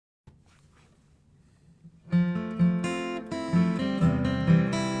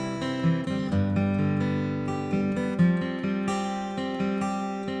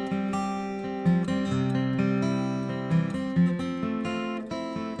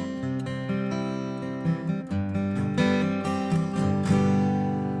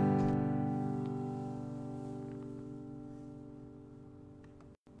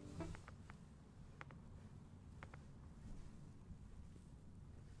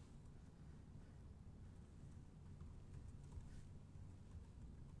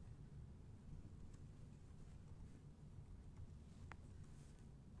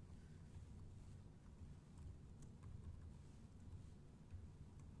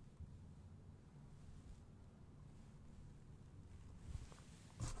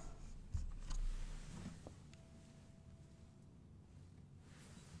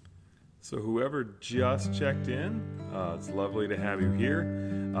So whoever just checked in, it's lovely to have you here.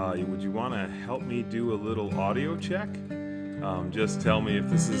 Would you want to help me do a little audio check? Just tell me if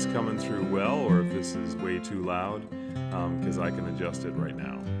this is coming through well or if this is way too loud, because I can adjust it right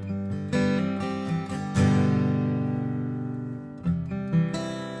now.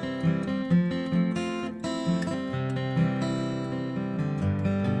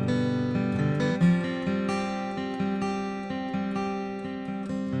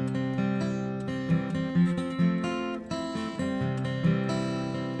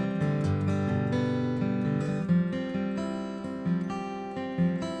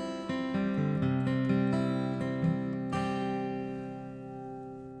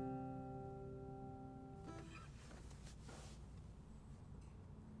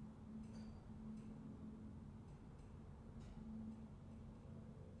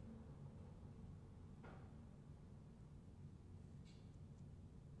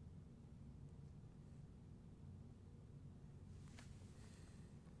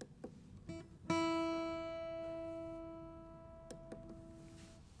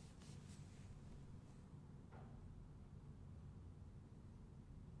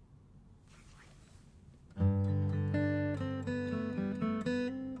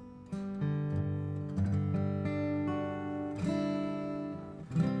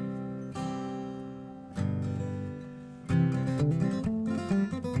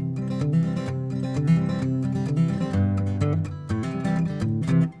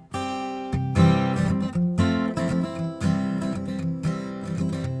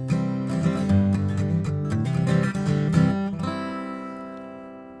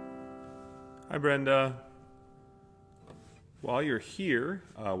 Hi, Brenda. While you're here,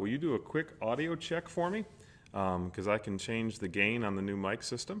 will you do a quick audio check for me? Because I can change the gain on the new mic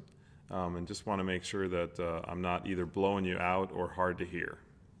system, and just want to make sure that I'm not either blowing you out or hard to hear.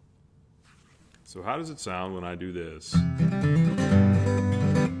 So how does it sound when I do this?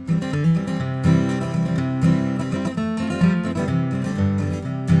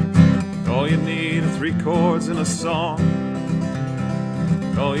 All you need are 3 chords in a song.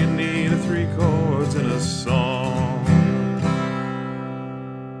 All you need are 3 chords in a song.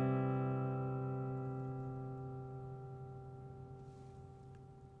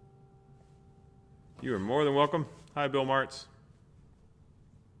 You are more than welcome. Hi, Bill Martz.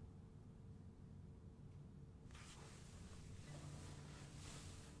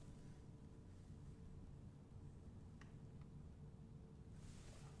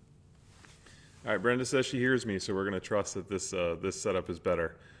 All right, Brenda says she hears me, so we're going to trust that this setup is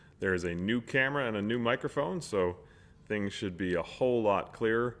better. There is a new camera and a new microphone, so things should be a whole lot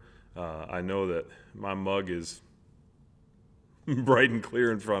clearer. I know that my mug is bright and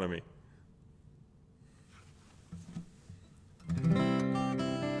clear in front of me.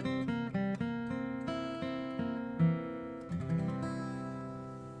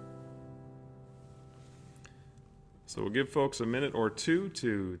 So we'll give folks a minute or two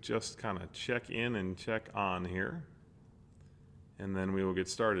to just kind of check in and check on here, and then we will get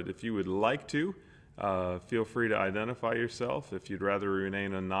started. If you would like to, feel free to identify yourself. If you'd rather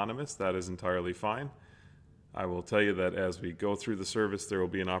remain anonymous, that is entirely fine. I will tell you that as we go through the service, there will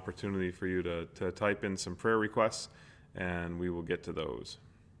be an opportunity for you to type in some prayer requests, and we will get to those.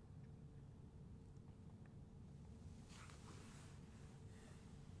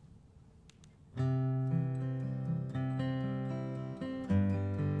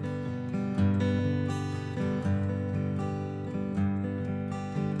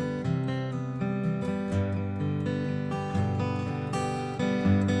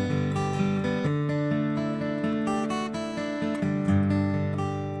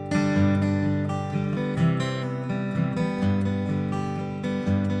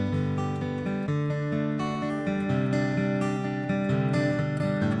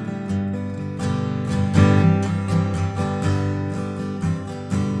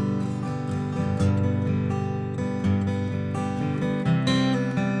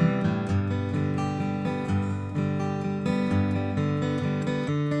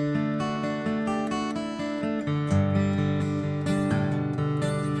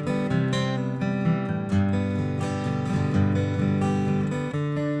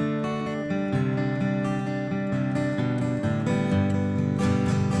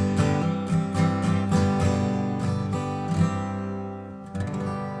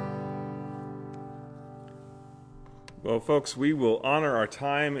 Well, folks, we will honor our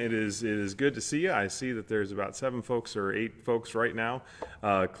time. It is good to see you. I see that there's about 7 folks or 8 folks right now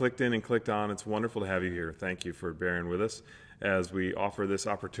clicked in and clicked on. It's wonderful to have you here. Thank you for bearing with us as we offer this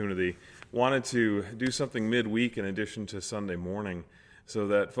opportunity. Wanted to do something midweek in addition to Sunday morning. so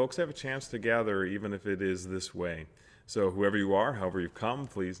that folks have a chance to gather, even if it is this way. So whoever you are, however you've come,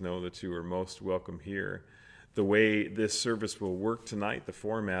 please know that you are most welcome here. The way this service will work tonight, the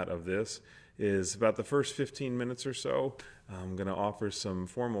format of this, is about the first 15 minutes or so. I'm going to offer some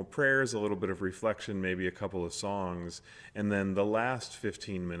formal prayers, a little bit of reflection, maybe a couple of songs, and then the last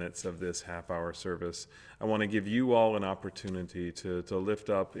 15 minutes of this half-hour service, I want to give you all an opportunity to lift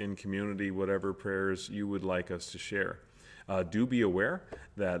up in community whatever prayers you would like us to share. Do be aware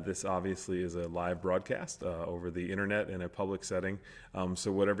that this obviously is a live broadcast over the internet in a public setting,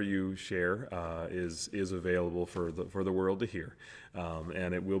 so whatever you share is available for the world to hear,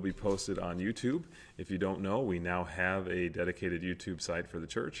 and it will be posted on YouTube. If you don't know, we now have a dedicated YouTube site for the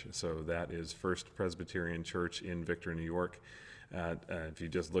church, so that is First Presbyterian Church in Victor, New York. If you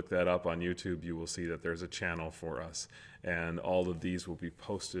just look that up on YouTube, you will see that there's a channel for us, and all of these will be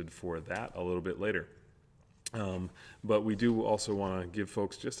posted for that a little bit later. But we do also want to give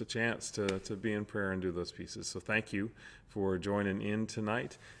folks just a chance to be in prayer and do those pieces. So thank you for joining in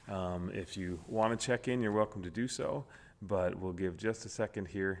tonight. If you want to check in, you're welcome to do so, but we'll give just a second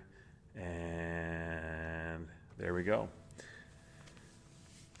here, and there we go.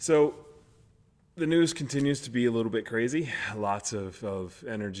 So the news continues to be a little bit crazy. Lots of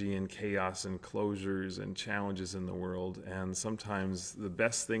energy and chaos and closures and challenges in the world, and sometimes the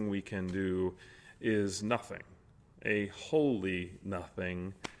best thing we can do is nothing, a holy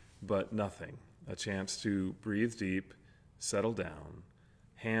nothing, but nothing. A chance to breathe deep, settle down,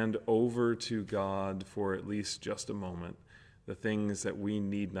 hand over to God for at least just a moment the things that we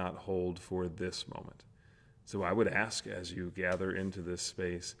need not hold for this moment. So I would ask, as you gather into this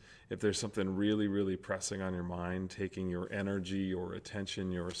space, if there's something really, really pressing on your mind, taking your energy, your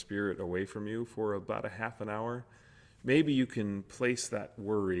attention, your spirit away from you for about a half an hour, maybe you can place that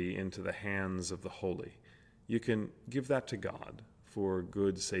worry into the hands of the holy. You can give that to God for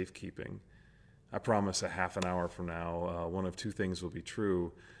good safekeeping. I promise a half an hour from now, one of two things will be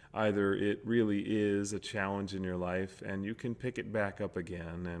true. Either it really is a challenge in your life and you can pick it back up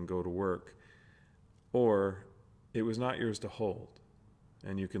again and go to work, or it was not yours to hold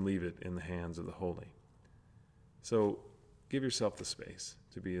and you can leave it in the hands of the holy. So give yourself the space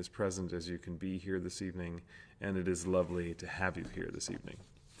to be as present as you can be here this evening, and it is lovely to have you here this evening.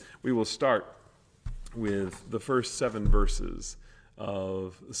 We will start with the first 7 verses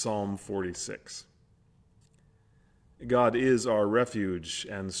of Psalm 46. God is our refuge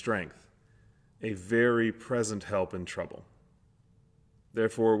and strength, a very present help in trouble.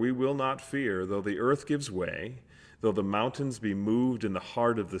 Therefore we will not fear, though the earth gives way, though the mountains be moved in the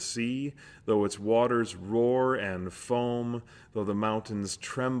heart of the sea, though its waters roar and foam, though the mountains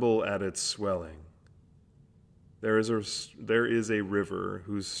tremble at its swelling. There is a river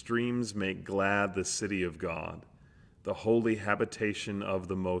whose streams make glad the city of God, the holy habitation of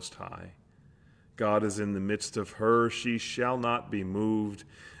the Most High. God is in the midst of her, she shall not be moved,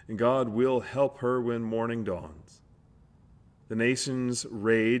 and God will help her when morning dawns. The nations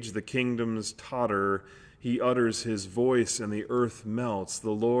rage, the kingdoms totter, he utters his voice and the earth melts.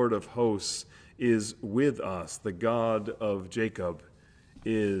 The Lord of hosts is with us, the God of Jacob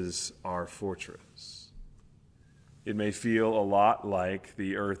is our fortress. It may feel a lot like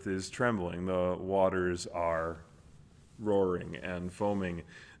the earth is trembling, the waters are roaring and foaming,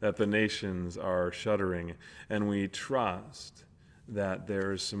 that the nations are shuddering, and we trust that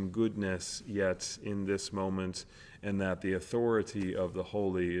there is some goodness yet in this moment, and that the authority of the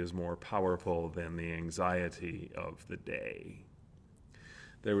holy is more powerful than the anxiety of the day.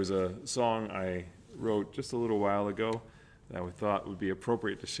 There was a song I wrote just a little while ago that we thought would be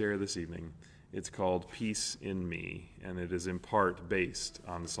appropriate to share this evening. It's called Peace in Me, and it is in part based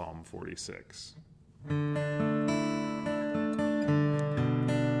on Psalm 46.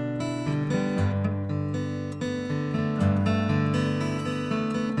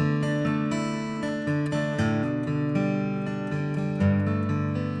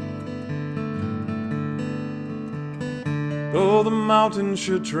 Though the mountains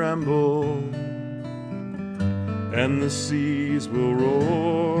should tremble and the seas will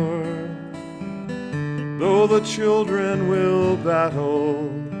roar, though the children will battle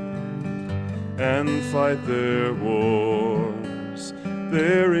and fight their wars,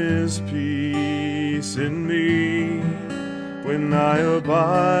 there is peace in me when I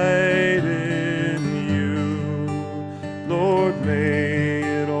abide in you. Lord,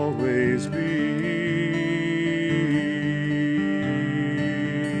 may it always be.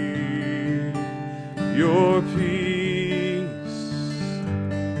 Your peace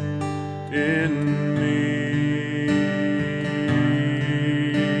in me.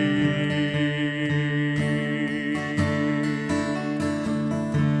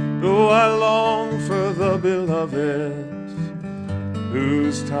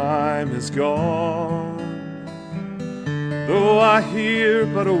 time is gone. Though I hear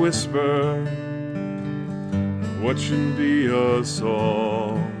but a whisper, what should be a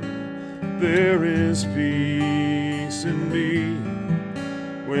song, there is peace in me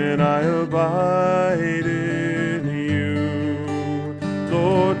when I abide in you.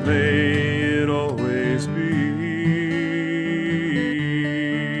 Lord, may it always be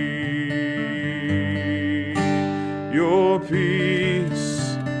your peace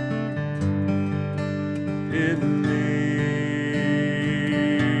in me.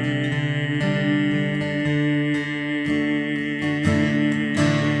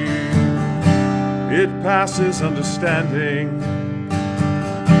 It passes understanding.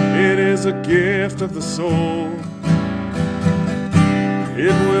 It is a gift of the soul.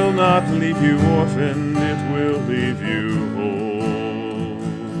 It will not leave you orphaned, it will leave you whole.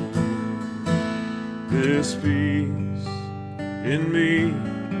 This peace in me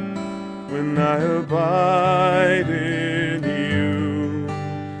when I abide in you.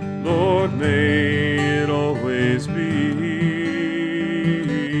 Lord, may it always be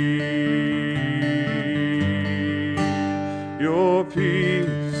your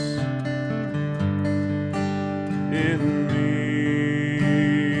peace in me.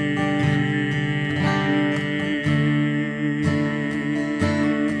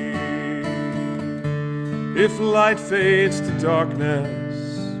 If light fades to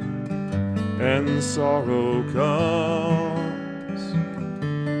darkness and sorrow comes,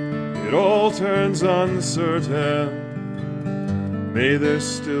 it all turns uncertain. May there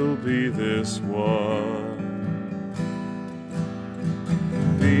still be this one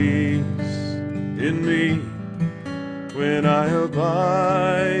peace in me when I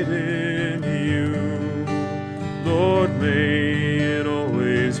abide in you. Lord, may it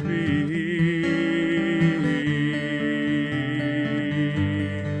always be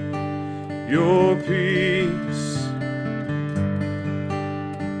your peace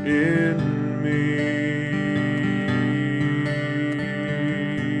in me.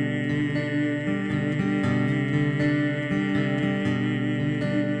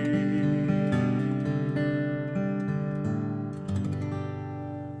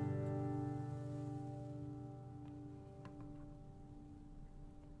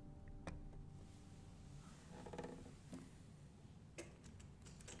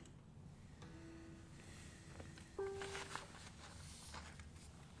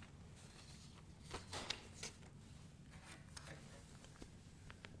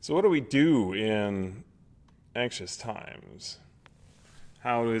 So what do we do in anxious times?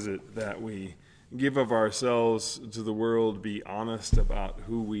 How is it that we give of ourselves to the world, be honest about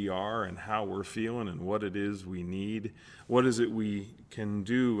who we are and how we're feeling and what it is we need? What is it we can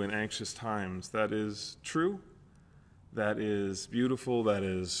do in anxious times that is true, that is beautiful, that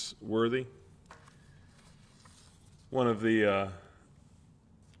is worthy? One of the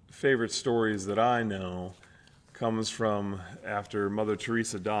favorite stories that I know comes from after Mother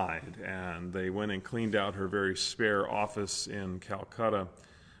Teresa died, and they went and cleaned out her very spare office in Calcutta,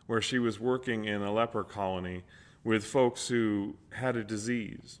 where she was working in a leper colony with folks who had a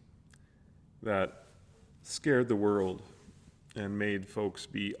disease that scared the world and made folks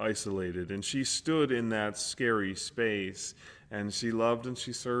be isolated. And she stood in that scary space, and she loved and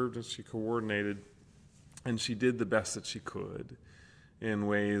she served and she coordinated, and she did the best that she could in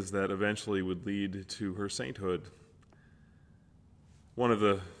ways that eventually would lead to her sainthood. One of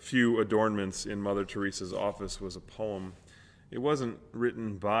the few adornments in Mother Teresa's office was a poem. It wasn't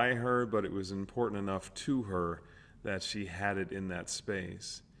written by her, but it was important enough to her that she had it in that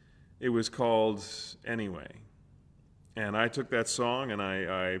space. It was called Anyway. And I took that song and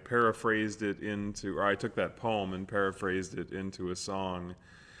I paraphrased it into, or I took that poem and paraphrased it into a song.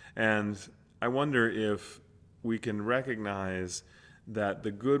 And I wonder if we can recognize that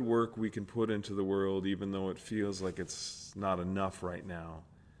the good work we can put into the world, even though it feels like it's not enough right now,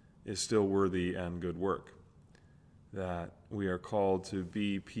 is still worthy and good work. That we are called to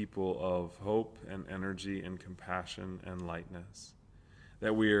be people of hope and energy and compassion and lightness.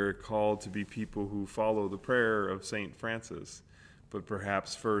 That we are called to be people who follow the prayer of St. Francis, but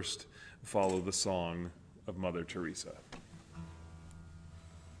perhaps first follow the song of Mother Teresa.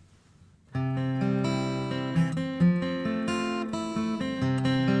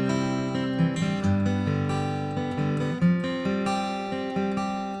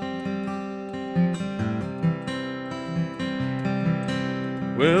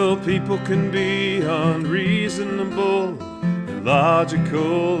 Well, people can be unreasonable,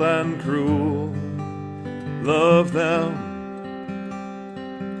 illogical and cruel. Love them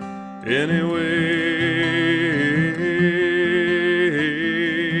anyway.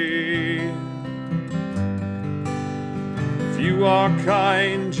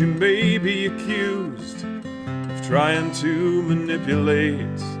 kind, you may be accused of trying to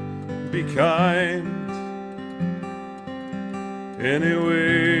manipulate. Be kind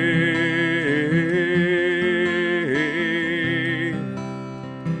anyway.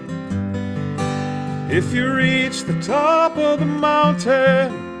 If you reach the top of the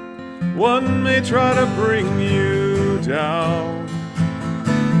mountain, one may try to bring you down.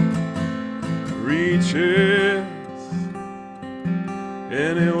 Reach it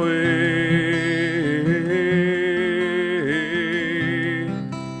anyway.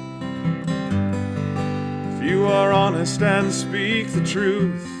 If you are honest and speak the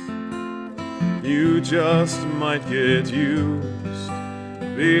truth, you just might get used.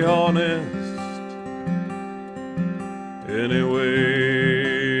 Be honest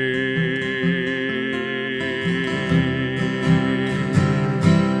anyway.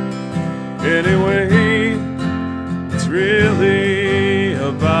 Anyway, it's really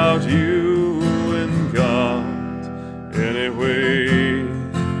about you and God. Anyway,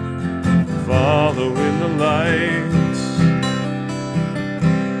 following the lights.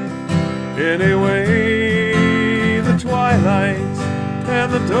 Anyway, the twilight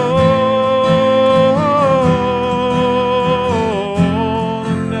and the dawn.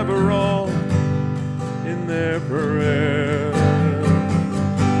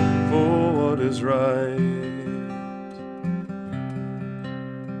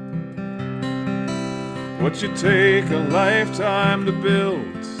 What you take a lifetime to build,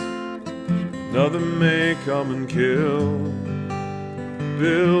 another may come and kill.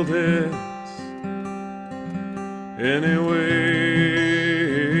 Build it anyway.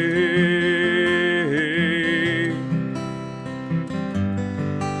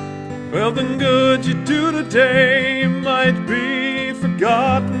 Well, the good you do today might be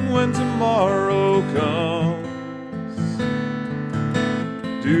forgotten when tomorrow comes.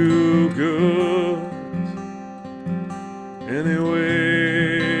 Do good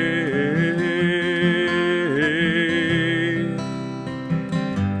anyway.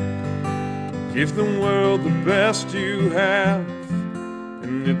 Give the world the best you have,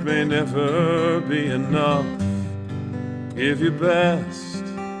 and it may never be enough. Give your best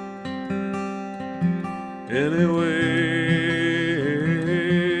anyway.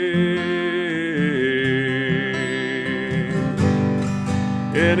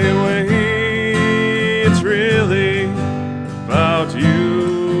 Anyway, it's really about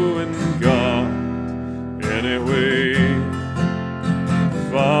you and God. Anyway,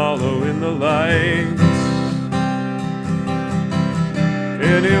 following the lights.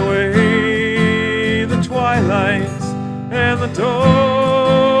 Anyway, the twilight and the dawn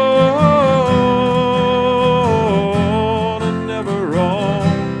are never wrong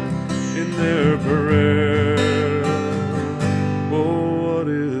in their prayer. Oh, what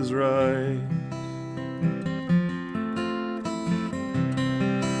is right?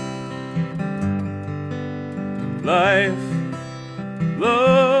 Life,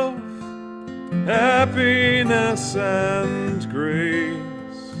 love, happiness, and grace.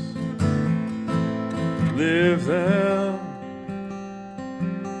 Live them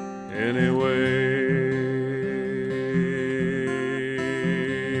anyway.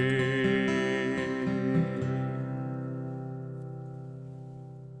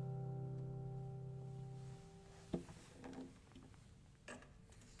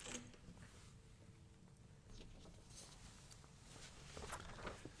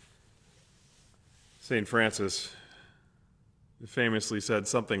 St. Francis famously said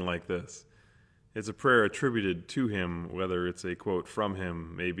something like this. It's a prayer attributed to him, whether it's a quote from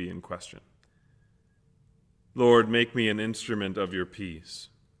him may be in question. Lord, make me an instrument of your peace.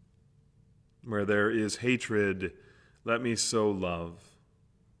 Where there is hatred, let me sow love.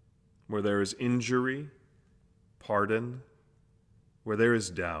 Where there is injury, pardon. Where there is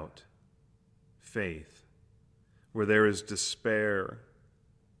doubt, faith. Where there is despair,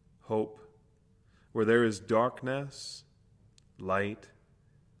 hope. Where there is darkness, light.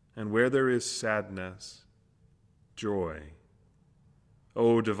 And where there is sadness, joy.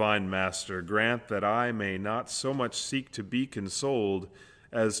 O divine Master, grant that I may not so much seek to be consoled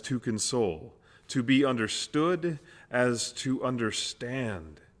as to console, to be understood as to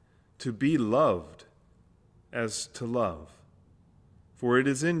understand, to be loved as to love. For it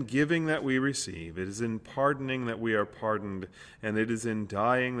is in giving that we receive, it is in pardoning that we are pardoned, and it is in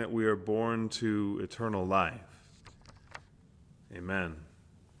dying that we are born to eternal life. Amen.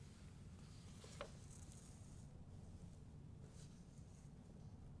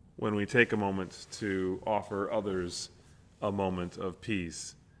 When we take a moment to offer others a moment of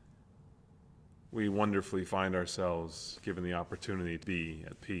peace, we wonderfully find ourselves given the opportunity to be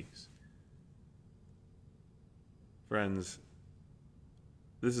at peace. Friends,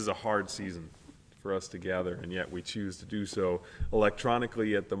 this is a hard season for us to gather, and yet we choose to do so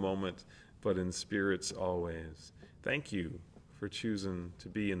electronically at the moment, but in spirits always. Thank you for choosing to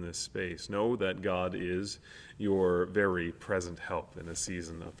be in this space. Know that God is your very present help in a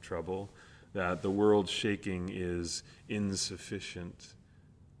season of trouble, that the world shaking is insufficient.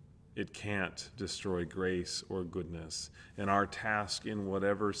 It can't destroy grace or goodness. And our task in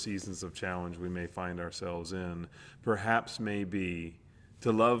whatever seasons of challenge we may find ourselves in, perhaps may be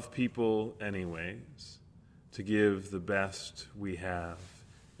to love people anyways, to give the best we have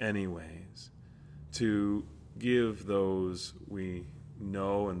anyways, to give those we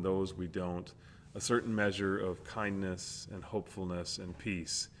know and those we don't a certain measure of kindness and hopefulness and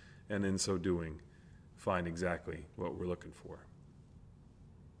peace, and in so doing, find exactly what we're looking for.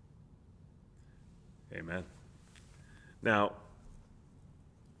 Amen. Now,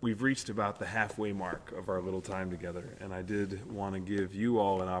 we've reached about the halfway mark of our little time together, and I did want to give you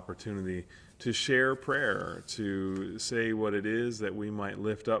all an opportunity to share prayer, to say what it is that we might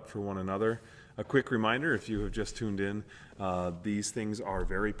lift up for one another. A quick reminder, if you have just tuned in, these things are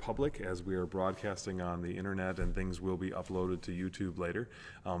very public as we are broadcasting on the internet, and things will be uploaded to YouTube later.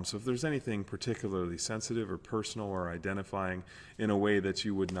 So if there's anything particularly sensitive or personal or identifying in a way that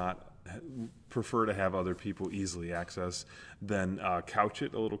you would not prefer to have other people easily access, then couch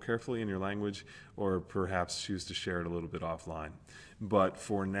it a little carefully in your language, or perhaps choose to share it a little bit offline. But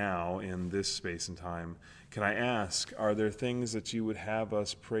for now, in this space and time, can I ask, are there things that you would have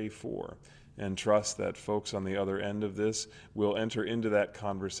us pray for? And trust that folks on the other end of this will enter into that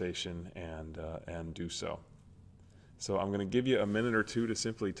conversation and do so. So I'm going to give you a minute or two to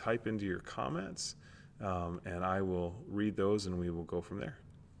simply type into your comments, and I will read those and we will go from there.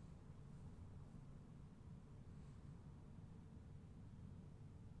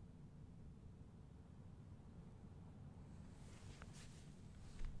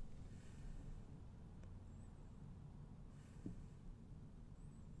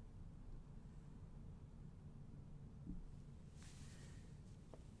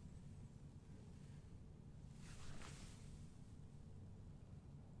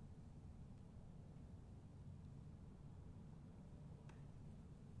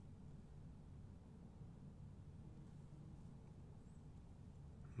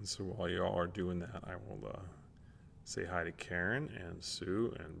 And so while you all are doing that, I will say hi to Karen and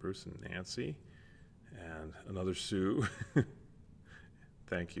Sue and Bruce and Nancy and another Sue.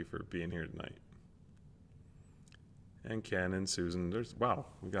 Thank you for being here tonight. And Ken and Susan. Wow,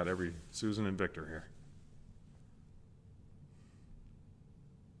 we got every Susan and Victor here.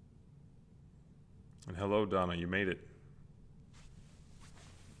 And hello, Donna, you made it.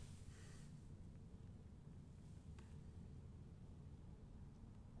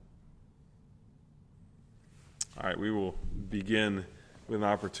 All right, we will begin with an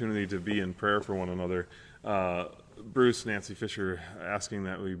opportunity to be in prayer for one another. Bruce, Nancy Fisher, asking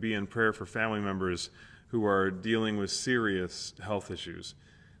that we be in prayer for family members who are dealing with serious health issues.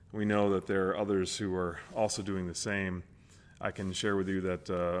 We know that there are others who are also doing the same. I can share with you that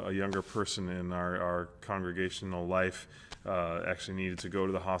a younger person in our congregational life actually needed to go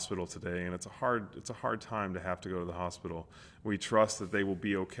to the hospital today, and it's a hard time to have to go to the hospital. We trust that they will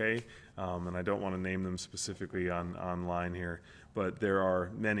be okay, and I don't want to name them specifically online here, but there are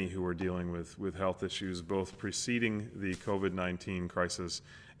many who are dealing with health issues, both preceding the COVID-19 crisis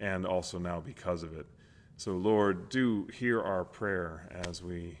and also now because of it. So Lord, do hear our prayer as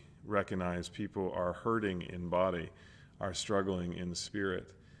we recognize people are hurting in body, are struggling in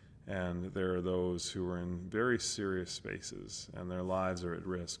spirit, and there are those who are in very serious spaces and their lives are at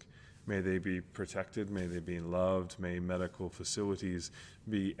risk. May they be protected, may they be loved, may medical facilities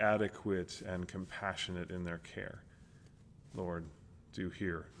be adequate and compassionate in their care. Lord, do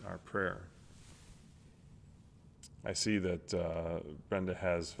hear our prayer. I see that Brenda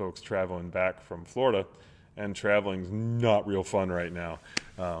has folks traveling back from Florida, and traveling's not real fun right now.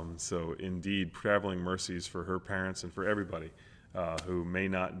 So indeed, traveling mercies for her parents and for everybody who may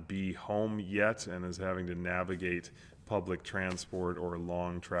not be home yet and is having to navigate public transport or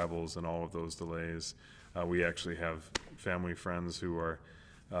long travels and all of those delays. We actually have family friends who are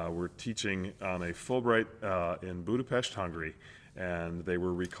were teaching on a Fulbright in Budapest, Hungary, and they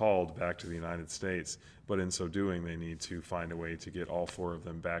were recalled back to the United States. But in so doing, they need to find a way to get all four of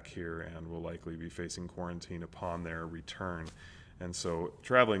them back here and will likely be facing quarantine upon their return. And so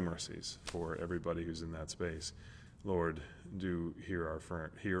traveling mercies for everybody who's in that space. Lord, do hear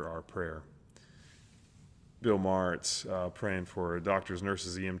our prayer. Bill Martz, praying for doctors,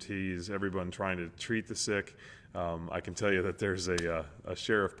 nurses, EMTs, everyone trying to treat the sick. I can tell you that there's a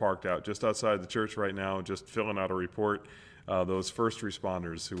sheriff parked out just outside the church right now, just filling out a report. Those first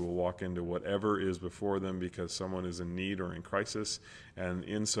responders who will walk into whatever is before them because someone is in need or in crisis, and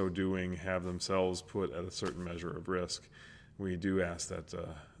in so doing have themselves put at a certain measure of risk. We do ask that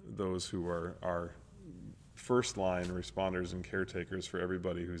those who are first line responders and caretakers for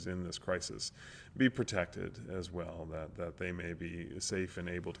everybody who's in this crisis be protected as well, that they may be safe and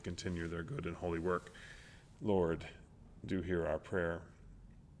able to continue their good and holy work. Lord, do hear our prayer.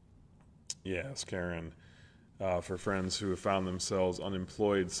 Yes, Karen, for friends who have found themselves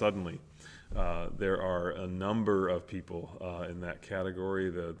unemployed suddenly. There are a number of people in that category.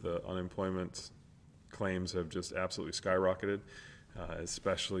 The unemployment claims have just absolutely skyrocketed,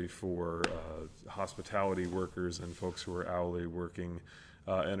 especially for hospitality workers and folks who are hourly working,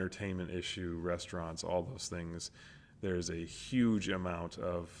 entertainment issue, restaurants, all those things. There's a huge amount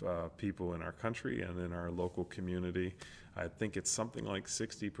of people in our country and in our local community. I think it's something like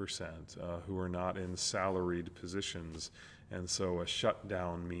 60% who are not in salaried positions. And so a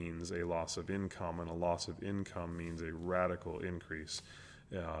shutdown means a loss of income, and a loss of income means a radical increase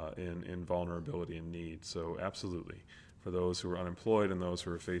in vulnerability and need. So absolutely, for those who are unemployed and those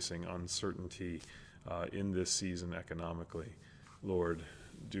who are facing uncertainty in this season economically, Lord,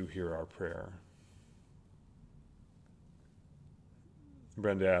 do hear our prayer.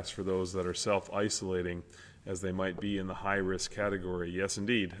 Brenda asks for those that are self-isolating as they might be in the high-risk category. Yes,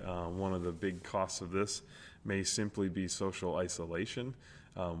 indeed. One of the big costs of this may simply be social isolation.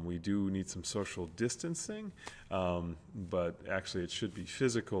 We do need some social distancing, but actually it should be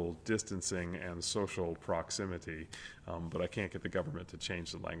physical distancing and social proximity. But I can't get the government to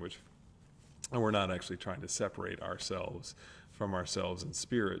change the language. And we're not actually trying to separate ourselves from ourselves in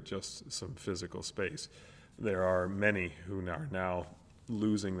spirit, just some physical space. There are many who are now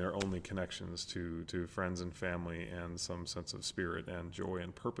losing their only connections to friends and family and some sense of spirit and joy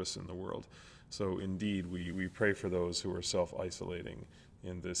and purpose in the world. So indeed, we pray for those who are self-isolating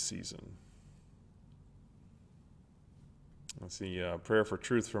in this season. Let's see, prayer for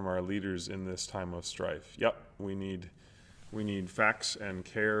truth from our leaders in this time of strife. Yep, we need facts and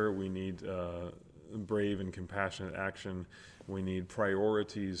care. We need brave and compassionate action. We need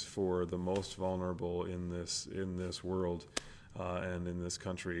priorities for the most vulnerable in this world. And in this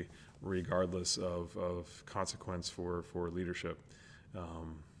country, regardless of consequence for leadership.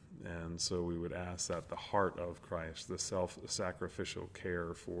 And so we would ask that the heart of Christ, the self-sacrificial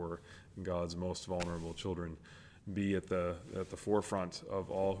care for God's most vulnerable children, be at the forefront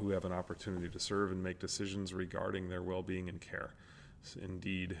of all who have an opportunity to serve and make decisions regarding their well-being and care. So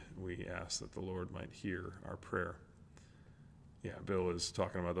indeed, we ask that the Lord might hear our prayer. Yeah, Bill is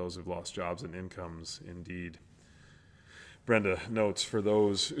talking about those who've lost jobs and incomes, indeed. Brenda notes for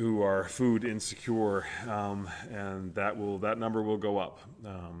those who are food insecure, and that number will go up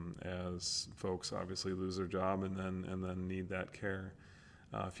as folks obviously lose their job and then need that care.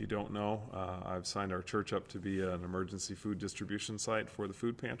 If you don't know, I've signed our church up to be an emergency food distribution site for the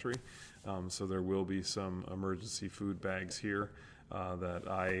food pantry, so there will be some emergency food bags here that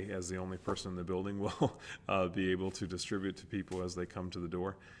I, as the only person in the building, will be able to distribute to people as they come to the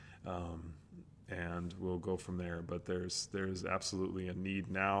door. And we'll go from there. But there's absolutely a need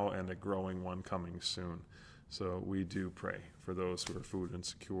now and a growing one coming soon. So we do pray for those who are food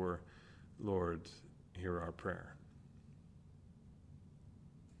insecure. Lord, hear our prayer.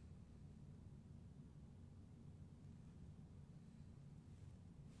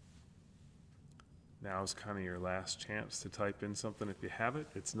 Now is kind of your last chance to type in something if you have it.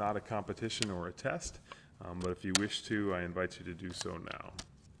 It's not a competition or a test, but if you wish to, I invite you to do so now.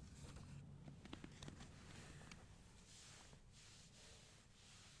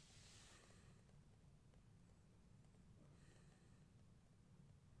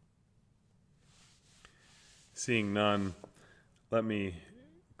 Seeing none, let me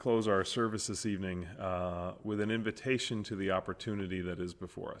close our service this evening with an invitation to the opportunity that is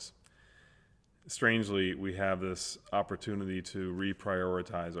before us. Strangely, we have this opportunity to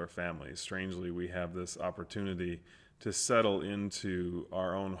reprioritize our families. Strangely, we have this opportunity to settle into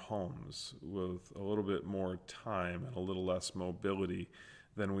our own homes with a little bit more time and a little less mobility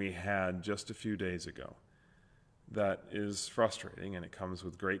than we had just a few days ago. That is frustrating, and it comes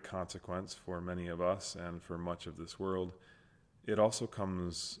with great consequence for many of us and for much of this world. It also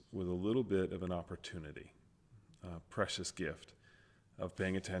comes with a little bit of an opportunity, a precious gift of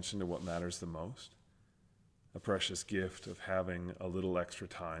paying attention to what matters the most, a precious gift of having a little extra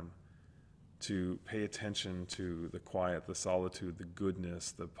time to pay attention to the quiet, the solitude, the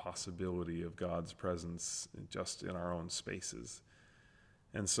goodness, the possibility of God's presence just in our own spaces.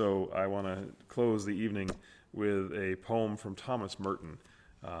 And so I want to close the evening with a poem from Thomas Merton,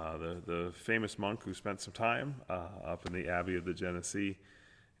 the famous monk who spent some time up in the Abbey of the Genesee,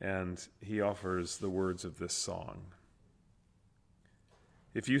 and he offers the words of this song.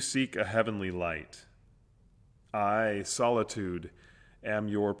 If you seek a heavenly light, I, solitude, am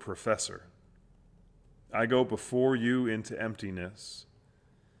your professor. I go before you into emptiness,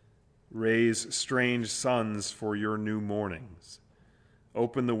 raise strange suns for your new mornings,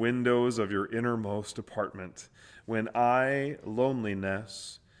 open the windows of your innermost apartment. When I,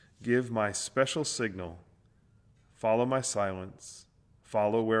 loneliness, give my special signal, follow my silence,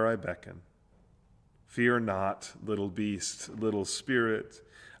 follow where I beckon. Fear not, little beast, little spirit,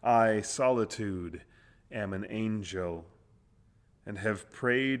 I, solitude, am an angel, and have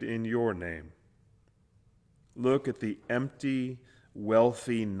prayed in your name. Look at the empty,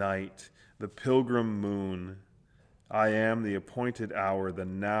 wealthy night, the pilgrim moon. I am the appointed hour, the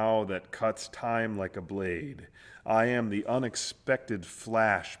now that cuts time like a blade. I am the unexpected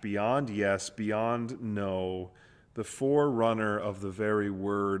flash, beyond yes, beyond no, the forerunner of the very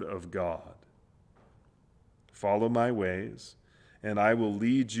word of God. Follow my ways, and I will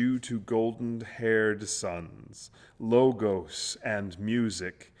lead you to golden-haired sons, logos and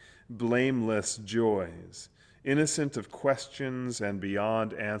music, blameless joys, innocent of questions and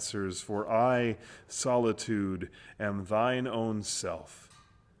beyond answers, for I, solitude, am thine own self.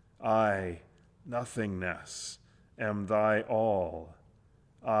 I, nothingness, am thy all.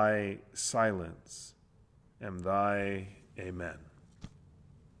 I, silence, am thy amen.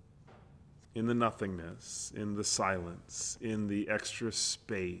 In the nothingness, in the silence, in the extra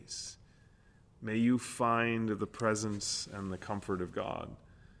space, may you find the presence and the comfort of God.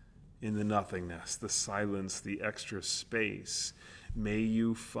 In the nothingness, the silence, the extra space, may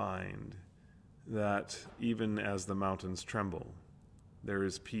you find that even as the mountains tremble, there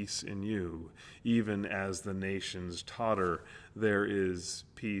is peace in you. Even as the nations totter, there is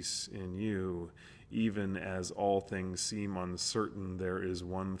peace in you. Even as all things seem uncertain, there is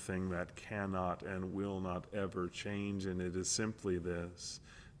one thing that cannot and will not ever change, and it is simply this: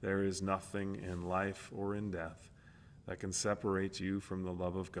 there is nothing in life or in death that can separate you from the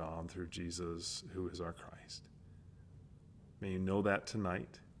love of God through Jesus, who is our Christ. May you know that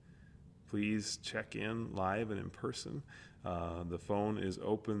tonight. Please check in live and in person. The phone is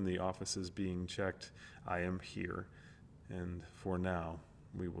open. The office is being checked. I am here. And for now,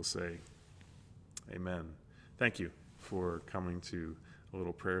 we will say amen. Thank you for coming to a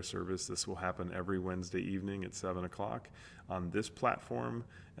little prayer service. This will happen every Wednesday evening at 7 o'clock on this platform,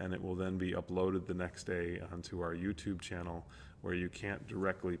 and it will then be uploaded the next day onto our YouTube channel, where you can't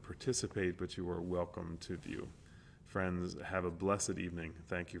directly participate, but you are welcome to view. Friends, have a blessed evening.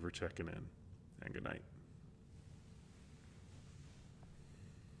 Thank you for checking in, and good night.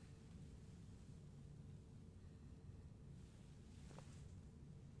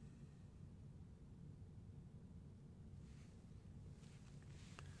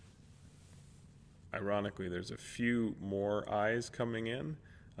 Ironically, there's a few more eyes coming in.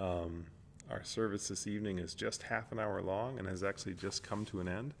 Our service this evening is just half an hour long and has actually just come to an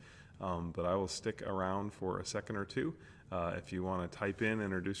end. But I will stick around for a second or two. If you want to type in,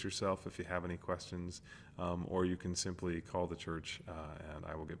 introduce yourself if you have any questions, or you can simply call the church and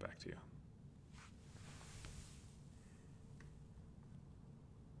I will get back to you.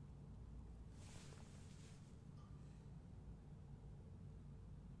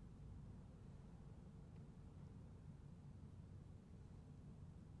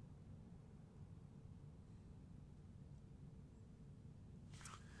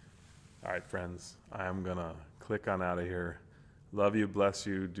 All right, friends, I am going to click on out of here. Love you, bless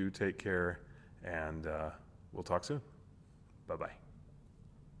you, do take care, and we'll talk soon. Bye-bye.